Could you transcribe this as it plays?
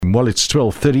time. Well, it's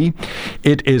 12:30.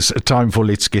 It is time for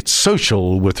Let's Get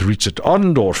Social with Richard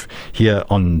Arndorf here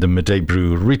on the Midday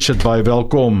Brew. Richard, baie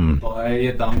welkom.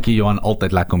 Baie dankie Johan,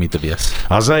 altyd lekker om hier te wees.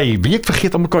 As hy, wie ek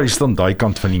vergeet om mekaar, jy staan daai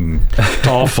kant van die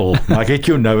tafel, maar ek het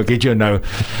jou nou.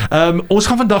 Ons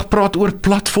gaan vandag praat oor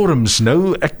platforms.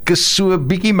 Nou, ek is so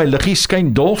bietjie, my liggie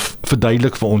skyn dof,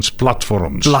 verduidelik vir ons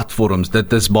platforms. Platforms,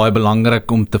 dit is baie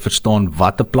belangrik om te verstaan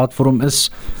wat 'n platform is.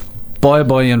 Baie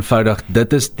eenvoudig,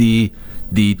 dit is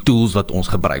die tools wat ons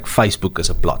gebruik. Facebook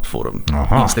is 'n platform,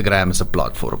 Instagram is 'n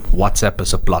platform, WhatsApp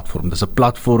is 'n platform. Dis 'n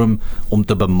platform om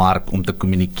te bemark, om te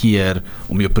kommunikeer,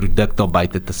 om jou produk daar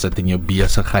buite te sit en jou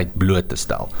besigheid bloot te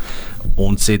stel.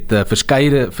 Ons het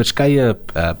verskeie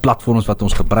platforms wat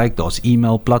ons gebruik. Daar's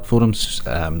e-mail platforms,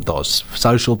 daar's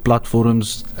social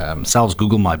platforms, selfs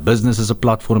Google My Business is 'n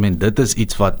platform, en dit is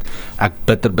iets wat ek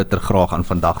bitter graag aan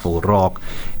vandag wil raak.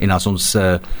 En as ons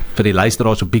vir die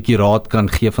luisteraars 'n bietjie raad kan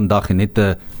gee vandag en net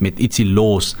met ietsie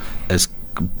los, is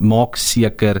maak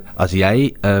seker as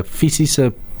jy 'n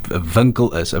fisiese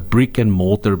winkel is, 'n brick and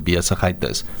mortar besigheid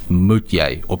is, moet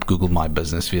jy op Google My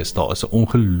Business wees. Daar is 'n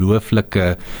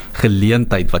ongelooflike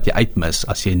geleentheid wat jy uitmis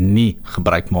as jy nie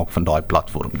gebruik maak van daai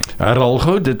platform nie. Herhaal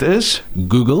gou, dit is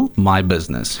Google My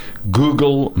Business.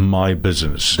 Google My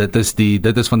Business. Dit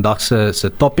is vandag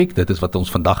se topic, dit is wat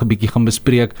ons vandag 'n bietjie gaan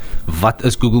bespreek. Wat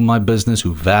is Google My Business?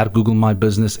 Hoe werk Google My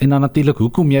Business? En dan natuurlik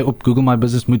hoekom jy op Google My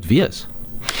Business moet wees.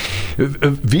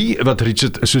 Wat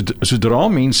Richard, sodra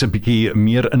mense 'n bietjie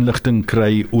meer inligting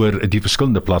kry oor die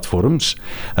verskillende platforms,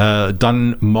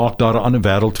 dan maak daar 'n ander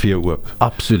wêreld vir jou oop.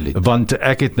 Absoluut. Want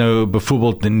ek het nou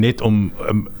byvoorbeeld net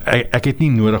ek het nie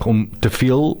nodig om te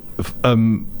veel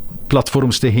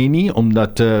platforms te hê nie,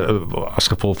 omdat as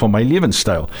gevolg van my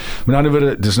lewenstyl. Met ander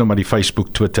woorde, dis nou maar die Facebook,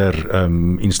 Twitter,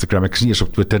 Instagram. Ek is nie eens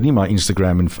op Twitter nie, maar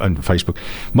Instagram en Facebook.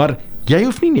 Maar jy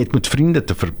hoef nie net met vriende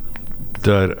te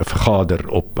vergader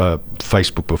op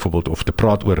Facebook byvoorbeeld, of te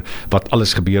praat oor wat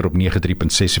alles gebeur op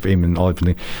 93.6 FM en al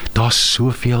die. Daar's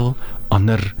soveel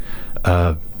ander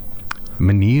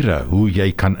maniere hoe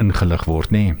jy kan ingelig word,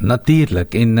 nee.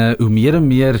 Natuurlik, en hoe meer en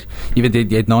meer, jy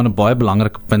weet, jy het nou 'n baie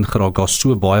belangrike punt geraak, daar's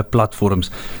so baie platforms,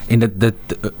 en dit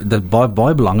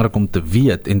baie belangrik om te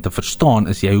weet en te verstaan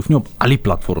is, jy hoef nie op al die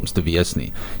platforms te wees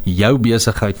nie. Jou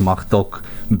besigheid mag dalk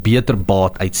beter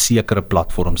baat uit sekere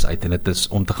platforms uit, en dit is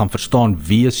om te gaan verstaan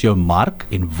wie is jou mark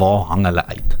en waar hang hulle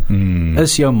uit.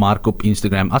 Is jou mark op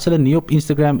Instagram? As hulle nie op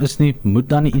Instagram is nie, moet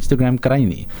dan nie Instagram kry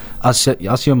nie.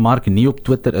 As jou mark nie op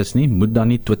Twitter is nie, moet dan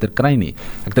nie Twitter kry nie.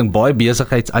 Ek dink baie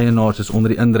besigheidseienaars is onder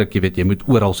die indruk, jy weet, jy moet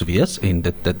oral wees, en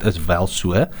dit is wel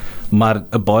so, maar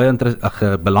 'n baie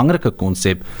belangrike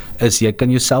konsep is, jy kan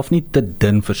jouself nie te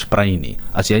dun versprei nie.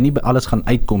 As jy nie by alles gaan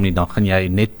uitkom nie, dan gaan jy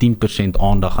net 10%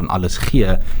 aandag aan alles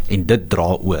gee, en dit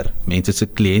dra oor. Mense se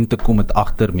kliënte kom dit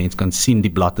agter, mense kan sien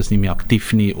die blad is nie meer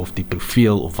aktief nie, of die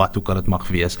profiel, of wat ook al dit mag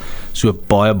wees. So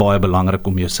baie belangrik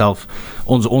om jouself,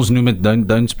 ons noem dit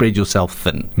don't spread yourself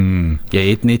thin. Jy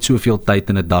het net soveel tyd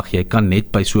in 'n dag, jy kan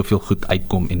net by soveel goed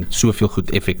uitkom en soveel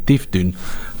goed effektief doen.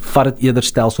 Vat dit eerder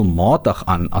stelselmatig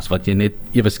aan as wat jy net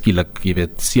ewe skielik, jy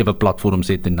weet, 7 platforms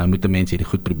het en nou moet 'n mens hierdie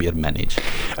goed probeer manage.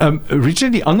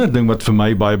 Richard, die ander ding wat vir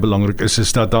my baie belangrik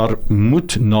is dat daar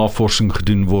moet navorsing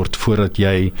gedoen word voordat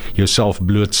jy jouself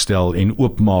blootstel en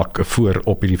oopmaak voor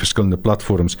op hierdie verskillende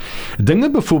platforms. Dinge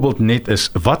byvoorbeeld net is,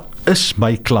 wat is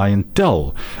my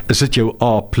kliëntel? Is dit jou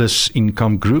A+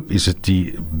 income group? Is dit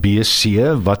die BC?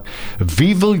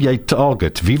 Wie wil jy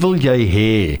target? Wie wil jy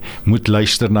hê moet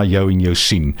luister na jou en jou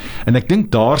sien? En ek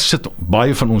dink daar sit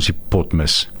baie van ons die pot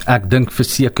mis. Ek dink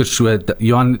verseker so,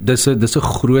 Johan, dis 'n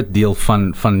groot deel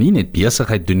van nie net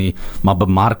besigheid doen nie, maar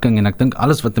bemarking, en ek dink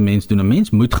alles wat 'n mens doen, 'n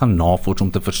mens moet gaan navors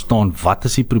om te verstaan, wat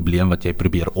is die probleem wat jy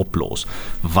probeer oplos?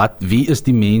 Wie is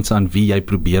die mense aan wie jy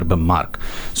probeer bemark?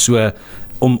 So,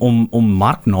 om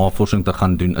marknavorsing te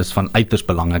gaan doen is van uiters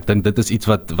belang. Ek dink dit is iets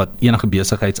wat enige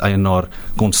besigheidseienaar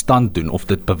konstant doen, of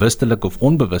dit bewustelik of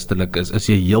onbewustelik is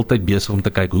jy heeltyd besig om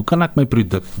te kyk, hoe kan ek my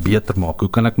produk beter maak? Hoe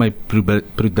kan ek my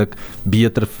produk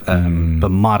beter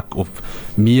bemark of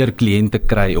meer kliënte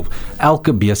kry? Of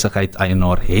elke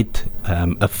besigheidseienaar het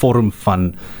 'n vorm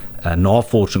van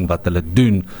navorsing wat hulle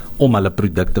doen om hulle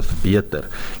produkte verbeter.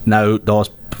 Nou,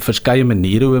 daar's verskeie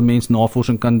maniere hoe 'n mens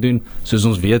navorsing kan doen. Soos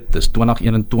ons weet, dis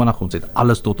 2021, ons het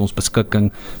alles tot ons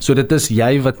beskikking. So dit is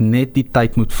jy wat net die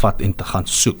tyd moet vat en te gaan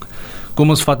soek. Kom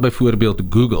ons vat byvoorbeeld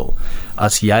Google.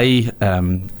 As jy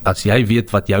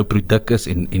weet wat jou produk is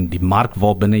en die mark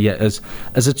waarbinne jy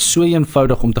is dit so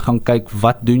eenvoudig om te gaan kyk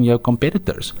wat doen jou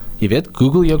competitors. Jy weet,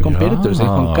 Google jou competitors en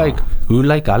gaan kyk hoe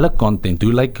lyk hulle content,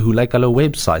 hoe lyk hulle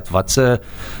website, wat se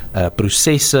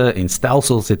prosesse en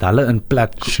stelsels het hulle in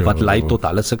plek wat lei tot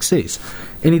hulle hulle sukses.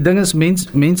 En die ding is,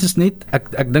 mense is net,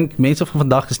 ek dink mense van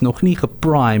vandag is nog nie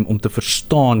geprime om te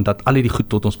verstaan dat al hierdie goed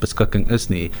tot ons beskikking is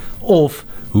nie, of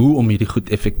hoe om hierdie goed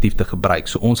effektief te gebruik.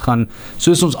 So ons gaan,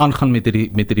 soos ons aangaan met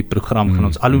hierdie program, gaan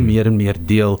ons al hoe meer en meer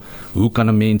deel, hoe kan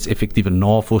 'n mens effektiewe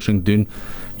navorsing doen.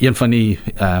 Een van die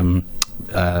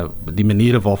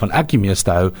maniere waarvan ek die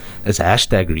meeste hou, is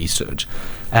 #research.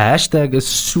 'n Hashtag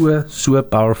is so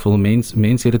powerful,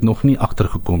 mense het dit nog nie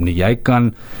agtergekom nie. Jy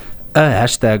kan 'n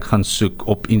hashtag gaan soek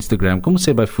op Instagram, kom ons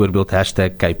sê byvoorbeeld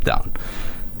 #Cape Town.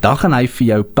 Dan gaan hy vir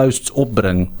jou posts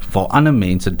opbring waar ander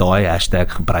mense daai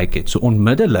hashtag gebruik het. So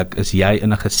onmiddellik is jy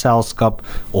in 'n geselskap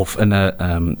of in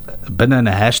 'n binne 'n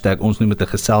hashtag, ons noem dit 'n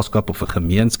geselskap of 'n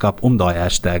gemeenskap om daai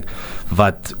hashtag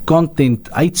wat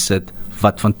content uitsit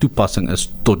wat van toepassing is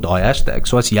tot daai hashtag.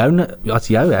 So as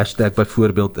jou hashtag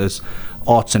byvoorbeeld is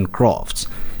arts and crafts,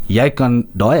 jy kan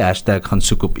daai hashtag gaan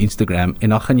soek op Instagram en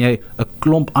dan gaan jy 'n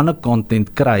klomp ander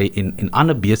content kry en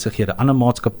ander besighede, ander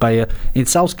maatskappye en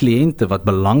selfs kliënte wat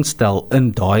belangstel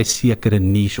in daai sekere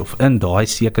niche of in daai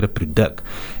sekere produk.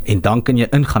 En dan kan jy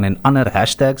ingaan en ander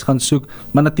hashtags gaan soek,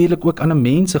 maar natuurlik ook ander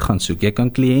mense gaan soek. Jy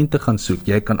kan kliënte gaan soek,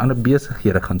 jy kan ander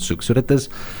besighede gaan soek. So dit is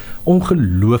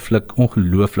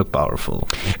ongelooflik powerful.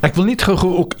 Ek wil net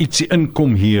gou ook ietsie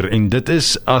inkom hier, en dit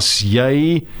is as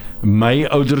jy my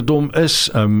ouderdom is,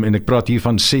 en ek praat hier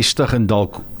van 60 en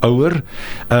dalk ouer,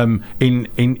 en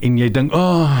jy dink,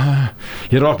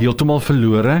 jy raak heeltemal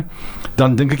verlore,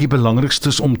 dan dink ek die belangrikste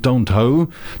is om te onthou,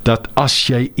 dat as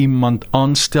jy iemand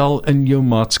aanstel in jou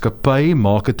maatskappy,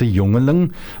 maak dit 'n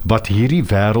jongeling wat hierdie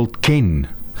wêreld ken.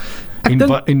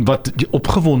 En wat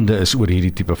opgewonde is oor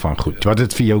hierdie tipe van goed, wat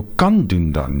dit vir jou kan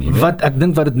doen dan, jy weet? Ek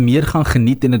dink wat dit meer gaan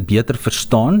geniet en dit beter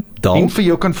verstaan, en vir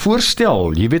jou kan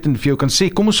voorstel, jy weet, en vir jou kan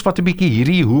sê, kom ons vat 'n bietjie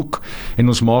hierdie hoek, en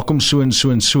ons maak hom so en so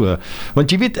en so,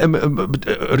 want jy weet,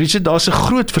 Richard, daar's 'n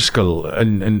groot verskil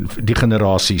in die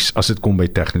generasies, as dit kom by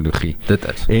tegnologie. Dit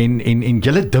is. En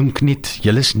julle dink net,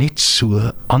 julle is net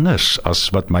so anders as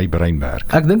wat my brein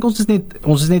werk. Ek dink ons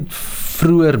is net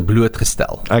vroeër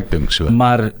blootgestel. Ek dink so.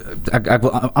 Maar ek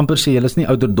wil amper sê, julle is nie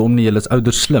ouderdom nie, julle is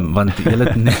ouder slim, want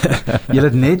julle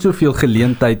het net soveel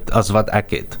geleentheid as wat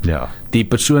ek het. Ja. Die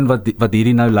persoon wat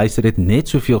hierdie nou luister het net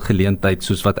soveel geleentheid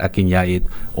soos wat ek en jy het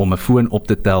om 'n foon op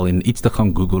te tel en iets te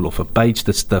gaan Google of 'n page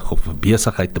te stig of 'n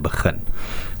besigheid te begin.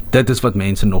 Dit is wat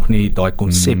mense nog nie, daai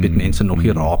konsep het mense nog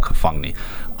nie raak gevang nie.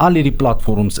 Al hierdie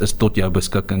platforms is tot jou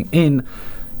beskikking en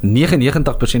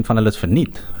 99% van hulle is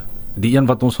verniet. Die een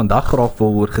wat ons vandag graag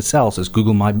wil oor gesels is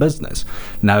Google My Business.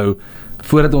 Nou,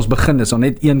 voordat ons begin, is daar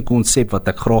net een konsep wat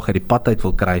ek graag uit die pad uit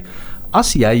wil kry.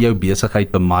 As jy jou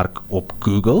besigheid bemark op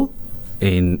Google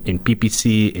en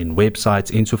PPC en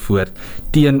websites ensovoort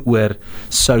teenoor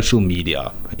social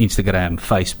media, Instagram,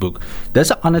 Facebook,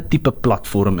 dis 'n ander tipe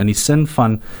platform in die sin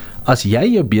van as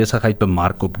jy jou besigheid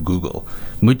bemark op Google,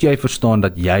 moet jy verstaan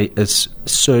dat jy is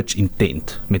search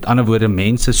intent. Met ander woorde,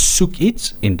 mense soek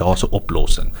iets en daar's 'n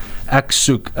oplossing. Ek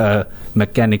soek 'n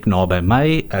mechanic naby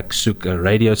my, ek soek 'n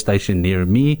radio station near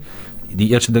me. Die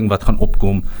eerste ding wat gaan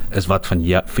opkom is wat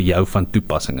vir jou van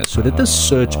toepassing is. So dit is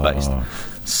search-based.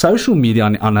 Social media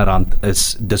aan die ander hand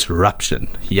is disruption.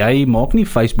 Jy maak nie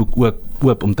Facebook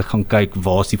oop om te gaan kyk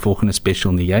waar is die volgende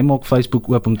special nie. Jy maak Facebook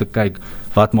oop om te kyk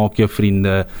wat maak jou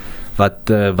vriende,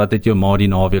 wat het jou ma die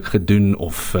naweek gedoen,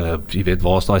 of jy weet,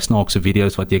 waar is daai snaakse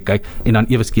video's wat jy kyk, en dan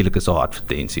ewe skielik is daar 'n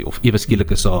advertensie, of ewe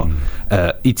skielik is daar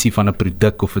ietsie van 'n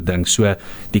produk of 'n ding. So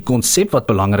die konsep wat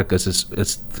belangrik is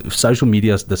social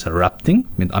media is disrupting.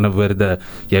 Met ander woorde,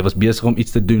 jy was besig om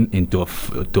iets te doen en toe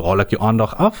haal ek jou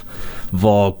aandag af,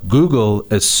 waar Google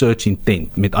is search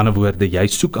intent. Met ander woorde, jy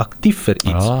soek aktief vir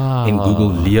iets en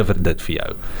Google lewer dit vir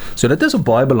jou. So dit is 'n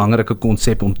baie belangrike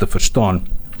konsep om te verstaan.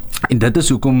 En dit is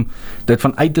hoekom dit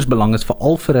van uiters belang is,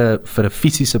 veral vir 'n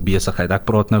fisiese besigheid. Ek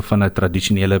praat nou van 'n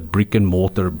tradisionele brick and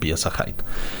mortar besigheid,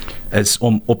 is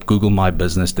om op Google My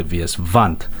Business te wees,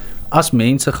 want as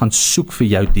mense gaan soek vir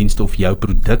jou dienste of jou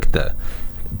produkte,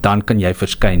 dan kan jy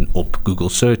verskyn op Google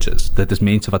Searches. Dit is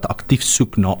mense wat aktief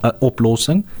soek na 'n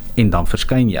oplossing en dan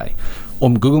verskyn jy.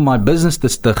 Om Google My Business te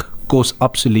stig kos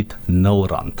absoluut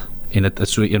R0. En dit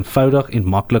is so eenvoudig en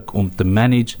maklik om te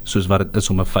manage soos wat dit is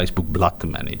om 'n Facebook blad te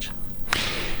manage.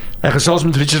 Ek gesels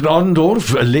met Richard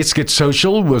Adendorff. Let's Get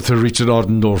Social with Richard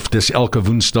Adendorff. Dis elke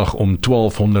Woensdag om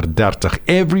 12:30.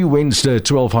 Every Wednesday at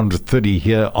 12:30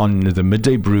 here on the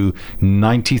Midday Brew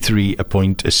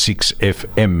 93.6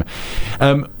 FM.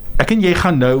 Ek en jy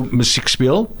gaan nou musiek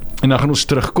speel en dan gaan ons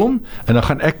terugkom en dan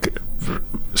gaan ek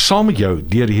saam met jou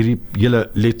deur hierdie hele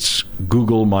Let's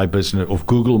Google My Business of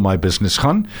Google My Business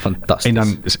gaan. Fantasties. En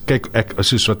dan kyk ek,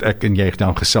 soos wat ek en jy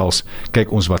dan gesels,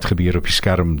 kyk ons wat gebeur op die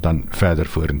skerm dan verder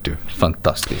vorentoe.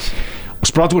 Fantasties.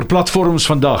 Ons praat oor platforms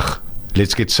vandag.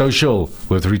 Let's get social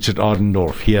with Richard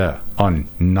Ardendorf here on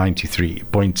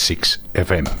 93.6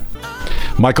 FM.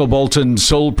 Michael Bolton,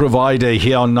 sole provider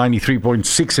here on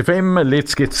 93.6 FM.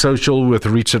 Let's get social with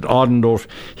Richard Ardendorf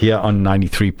here on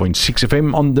 93.6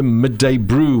 FM on the Midday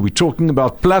Brew. We're talking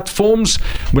about platforms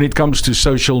when it comes to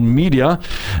social media.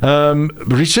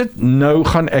 Richard, nou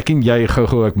gaan ek en jy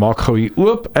gou, ek maak gou hier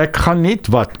oop. Ek gaan net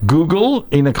wat? Google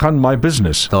en ek gaan My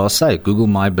Business. Daar sê Google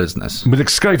My Business. Moet ek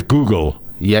skryf Google?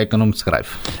 Jy kan hom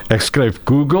skryf. Ek skryf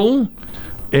Google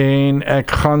en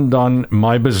ek gaan dan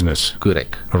My Business.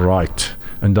 Korrek. Right.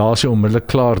 En daar is jy onmiddellik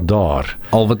klaar daar.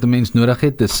 Al wat 'n mens nodig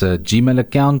het is 'n Gmail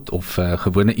account of 'n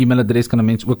gewone e-mailadres kan 'n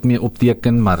mens ook mee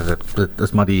opteken, maar dit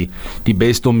is maar die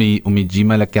beste om die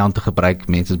Gmail account te gebruik.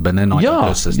 Mense is binne in daai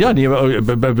ekosistem. Ja, nee,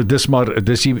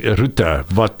 dis die roete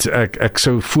wat ek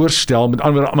sou voorstel met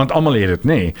ander, want almal het dit, nê?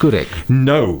 Nee. Korrek.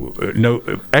 Nou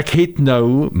ek het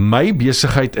nou my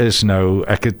besigheid is nou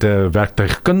ek het 'n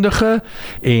werktuigkundige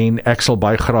en ek sal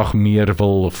baie graag meer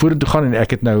wil vorentoe gaan en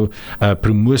ek het nou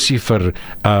promosie vir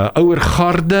ouer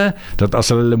garde dat as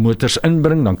hulle motors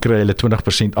inbring dan kry hulle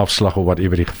 20% afslag of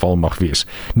whatever die geval mag wees.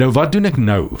 Nou wat doen ek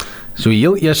nou? So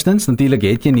heel eerstens natuurlik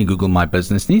het jy nie Google My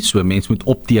Business nie, so mens moet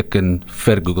opteken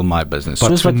vir Google My Business.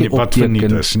 Soos wat jy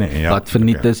opteken is, nee, ja, wat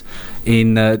verniet is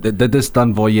en dit is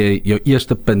dan waar jy jou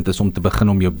eerste punt is om te begin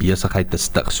om jou besigheid te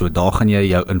stig. So daar gaan jy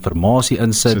jou inligting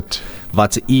insit.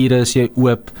 Wat se ure is jy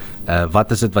oop?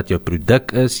 Wat is dit wat jou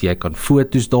produk is? Jy kan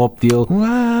foto's daarop deel.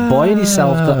 Wow. Baie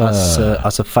dieselfde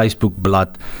as 'n Facebook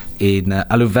blad. En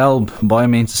alhoewel baie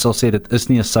mense sal sê dit is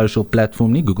nie 'n social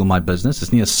platform nie, Google My Business is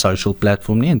nie 'n social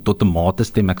platform nie en tot 'n mate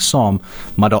stem ek saam,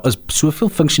 maar daar is soveel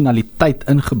funksionaliteit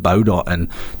ingebou daarin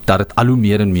dat dit al hoe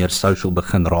meer en meer social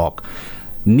begin raak.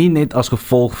 Nie net as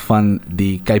gevolg van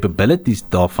die capabilities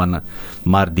daarvan,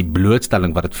 maar die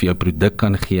blootstelling wat dit vir jou produk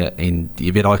kan gee en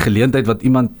jy weet daai geleentheid wat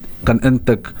iemand kan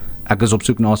intik. Ek is op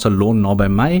soek na 'n salon naby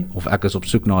my of ek is op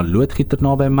soek na 'n loodgieter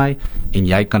naby my en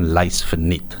jy kan lys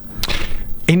verniet.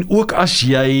 En ook as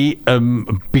jy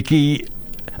bietjie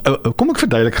kom ek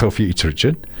verduidelik gou vir jou iets,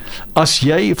 Richard. As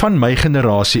jy van my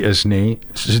generasie is, nê,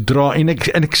 sodra en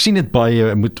ek sien dit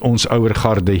baie met ons ouer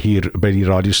garde hier by die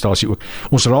radiostasie ook.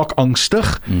 Ons raak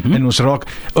angstig en ons raak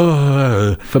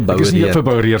ek is nie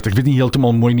verboureerd. Ek weet nie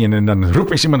heeltemal mooi nie en dan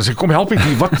roep ek iemand en sê kom help ek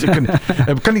hier.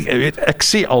 Wat kan ek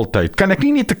sê altyd, kan ek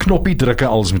nie net 'n knoppie druk en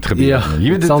alles moet gebeur nie.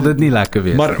 Jy weet sal dit nie lekker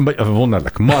wees. Maar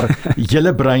wonderlik. Maar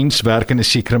julle breins werk in 'n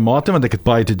sekere mate want ek het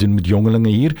baie te doen met jongelinge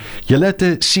hier. Julle het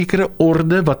 'n sekere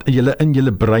orde wat julle in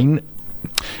julle brein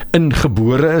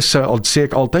ingebore is, sê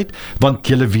ek altyd, want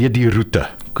julle weet die roete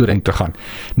om te gaan.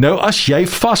 Nou as jy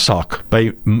vashak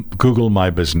by Google My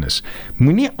Business,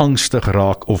 moenie angstig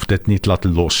raak of dit net laat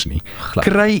los nie.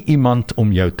 Kry iemand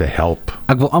om jou te help.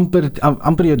 Ek wil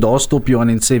amper jou daar stop Johan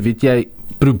en sê, weet jy,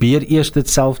 probeer eers dit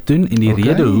self doen en die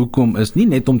rede hoekom is nie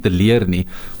net om te leer nie,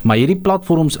 maar hierdie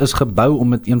platforms is gebou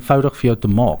om dit eenvoudig vir jou te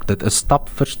maak. Dit is stap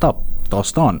vir stap. Daar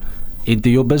staan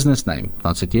enter your business name,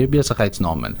 dan sit jy jou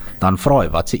besigheidsnaam in, dan vra hy,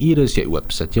 wat se ure is jy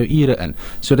oop, sit jou ure in,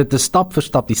 so dit is stap vir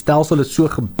stap, die stelsel is so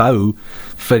gebou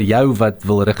vir jou wat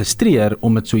wil registreer,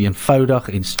 om dit so eenvoudig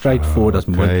en straightforward as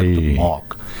moontlik te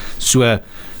maak. So,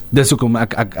 dis hoekom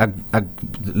ek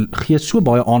gee so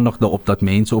baie aandag daarop, dat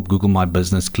mense op Google My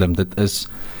Business klim, dit is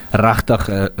regtig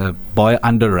 'n baie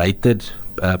underrated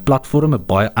platform, 'n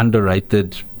baie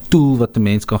underrated tool wat 'n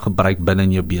mens kan gebruik binne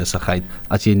in jou besigheid.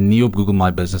 As jy nie op Google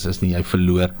My Business is nie, jy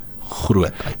verloor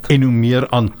groot uit. En hoe meer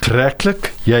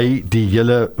aantreklik jy die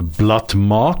hele blad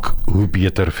maak, hoe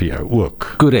beter vir jou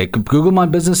ook. Korrek. Google My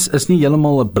Business is nie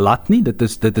heeltemal 'n blad nie, dit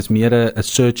is meer 'n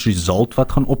search result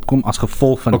wat gaan opkom as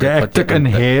gevolg van dit wat jy ek tik in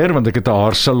hair, want ek het 'n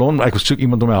haarsalon, ek soek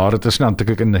iemand om my hare te sny, dan tik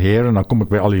ek in hair en dan kom ek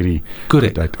by al hierdie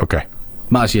uit. Okay.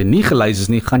 Maar as jy nie gelys is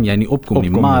nie, gaan jy nie opkom nie,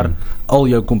 maar al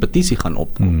jou kompetisie gaan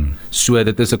opkom. So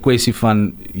dit is 'n kwessie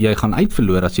van, jy gaan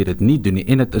uitverloor as jy dit nie doen nie,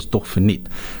 en dit is tog verniet.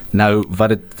 Nou, wat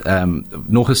dit,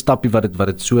 nog 'n stappie wat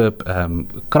dit so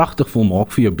kragtig vol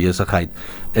maak vir jou besigheid,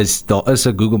 is, daar is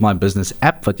 'n Google My Business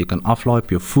app, wat jy kan aflaai op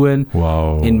jou foon,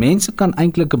 en mense kan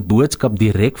eintlik 'n boodskap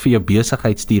direk vir jou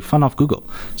besigheid stuur vanaf Google.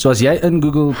 So as jy in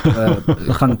Google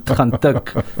gaan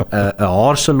tik, 'n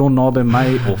haarsalon naby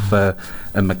my, of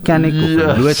 'n mechanic, of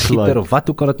 'n loodgieter, of wat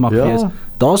ook al dit mag wees,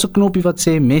 daar's 'n knoppie wat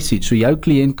sê message, so jou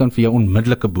kliënt kan vir jou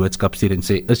onmiddellike boodskap stuur en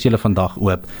sê, is julle vandag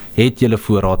oop, het julle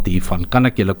voorraad hiervan, kan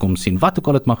ek julle kom sien, wat ook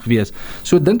al dit mag wees.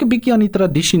 So dink 'n bietjie aan die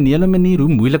tradisionele manier, hoe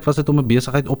moeilik was dit om 'n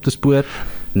besigheid op te spoor?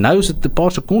 Nou is dit 'n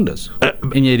paar sekondes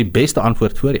en jy het die beste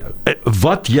antwoord voor jou.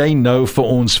 Wat jy nou vir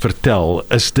ons vertel,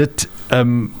 is dit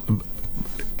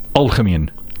algemeen?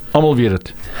 Almal weet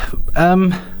dit.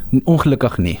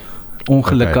 Ongelukkig nie.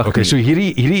 Ongelukkig Okay, so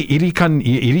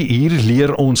hier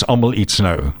leer ons almal iets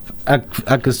nou.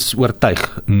 Ek is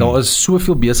oortuig. Daar is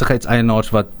soveel besigheidseienaars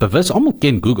wat bewus almal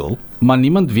ken Google, maar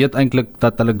niemand weet eintlik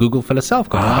dat hulle Google vir hulle self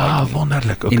kan gebruik.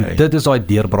 Wonderlik. Okay. En dit is daai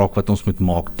deurbraak wat ons moet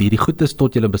maak. Die goed is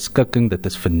tot julle beskikking, dit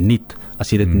is verniet.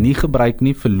 As jy dit nie gebruik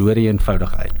nie, verloor jy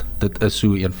eenvoudigheid. Dit is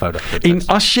so eenvoudig. En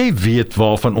as jy weet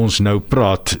waarvan ons nou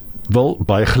praat, wel,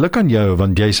 baie geluk aan jou,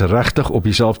 want jy's regtig op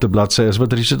dieselfde bladsy as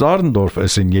wat Richard Arendorf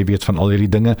is, en jy weet van al hierdie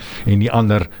dinge, en die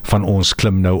ander van ons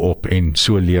klim nou op, en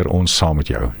so leer ons saam met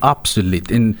jou.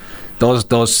 Absoluut, en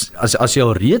as jy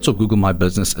al reeds op Google My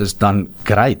Business is, dan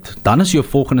great, dan is jou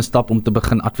volgende stap om te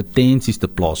begin advertensies te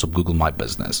plaas op Google My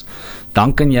Business.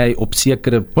 Dan kan jy op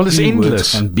sekere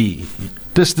keywords gaan be.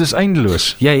 Dis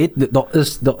eindeloos. Jy het,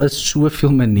 daar is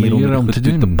soveel maniere om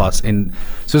dit te pas, en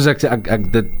soos ek sê,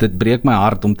 dit breek my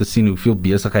hart om te sien hoeveel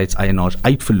besigheidseienaars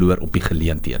uitverloor op die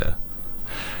geleenthede.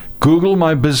 Google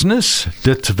My Business,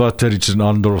 dit wat Richard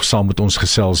Arendorf saam met ons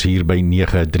gesels hier by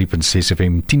 93.6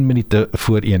 FM, 10 minute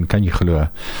voor 1, kan jy glo.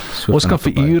 Ons kan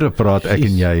vir ure praat, ek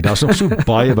en jy. Daar's nog so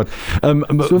baie wat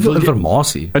soveel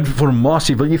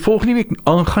informasie. Wil jy volgende week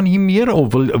aangaan hier meer,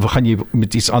 of gaan jy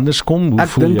met iets anders kom?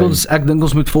 Ek dink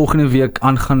ons moet volgende week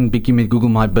aangaan bietjie met Google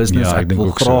My Business. Ek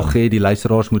wil graag hê die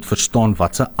luisteraars moet verstaan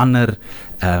wat se ander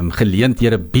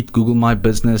geleenthede bied Google My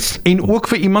Business. En ook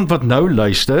vir iemand wat nou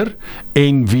luister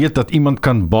en weet dat iemand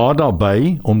kan baat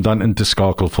daarbey om dan in te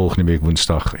skakel volgende week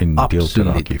Woensdag en deel te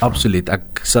raak hiervan. Absoluut. Ek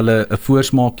sal 'n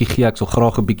voorsmaakie gee. Ek sal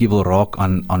graag 'n bietjie wil raak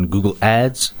aan Google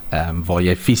Ads, waar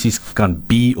jy fisies kan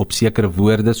be op sekere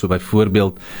woorde, so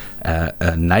byvoorbeeld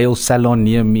 'n nail salon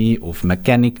near me of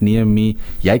mechanic near me.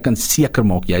 Jy kan seker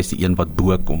maak jy is die een wat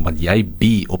bo kom, want jy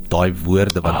be op daai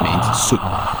woorde wat mense soek.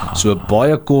 So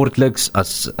baie kortliks,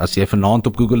 as jy vanaand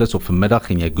op Google is of vanmiddag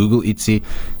en jy Google ietsie,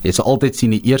 jy sal altyd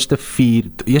sien die eerste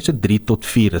 3 tot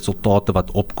 4 resultate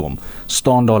wat opkom,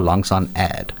 staan daar langs aan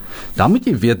ad. Dan moet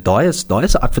jy weet, daai is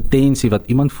 'n advertensie wat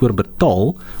iemand voor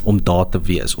betaal om daar te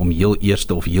wees, om heel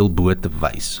eerste of heel bo te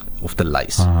wys of te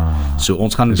lys. So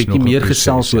ons gaan 'n bietjie meer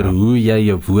gesels oor hoe jy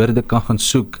jou woorde kan gaan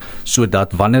soek,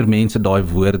 sodat wanneer mense daai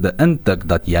woorde intik,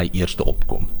 dat jy eerste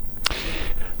opkom.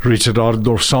 Richard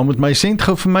Arendorf saam met my, sent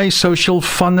gou vir my Social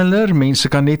Funneler, mense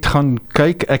kan net gaan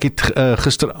kyk. Ek het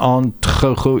gisteraand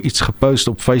gou iets gepost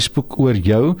op Facebook oor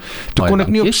jou. Toe kon ek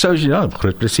nie op social,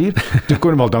 groot plesier. Toe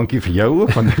kon wel dankie vir jou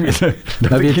ook, want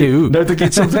nou weet jy hoe. Nou het ek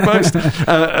iets om te post.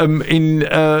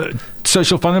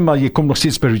 Social Funneler, maar jy kom nog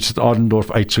steeds by Richard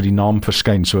Arendorf uit, so die naam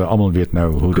verskyn, so almal weet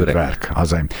nou hoe dit werk.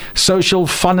 Social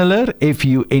Funneler,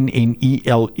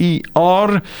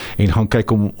 Funneler, en gaan kyk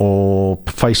hom op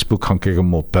Facebook, gaan kyk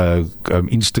hom op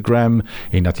Instagram,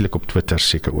 en natuurlik op Twitter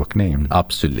seker ook, nee.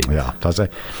 Absoluut.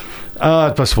 Ja,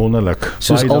 dit was wonderlik.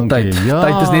 Soos altyd,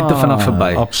 tyd is net te vinnig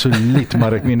verby. Absoluut,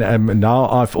 maar ek meen,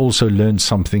 now I've also learned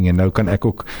something, en nou kan ek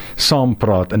ook saam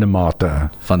praat in 'n mate.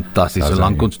 Fantasties,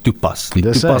 solank ons toepas. Die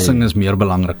toepassing is meer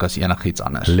belangrik as enigiets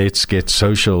anders. Let's get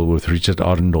social with Richard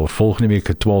Arendorf. Volgende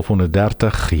week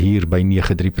 12:30 hier by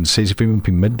 93.6 FM op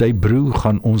die Midday Brew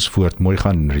gaan ons voort. Mooi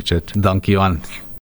gaan, Richard. Dankie, Johan.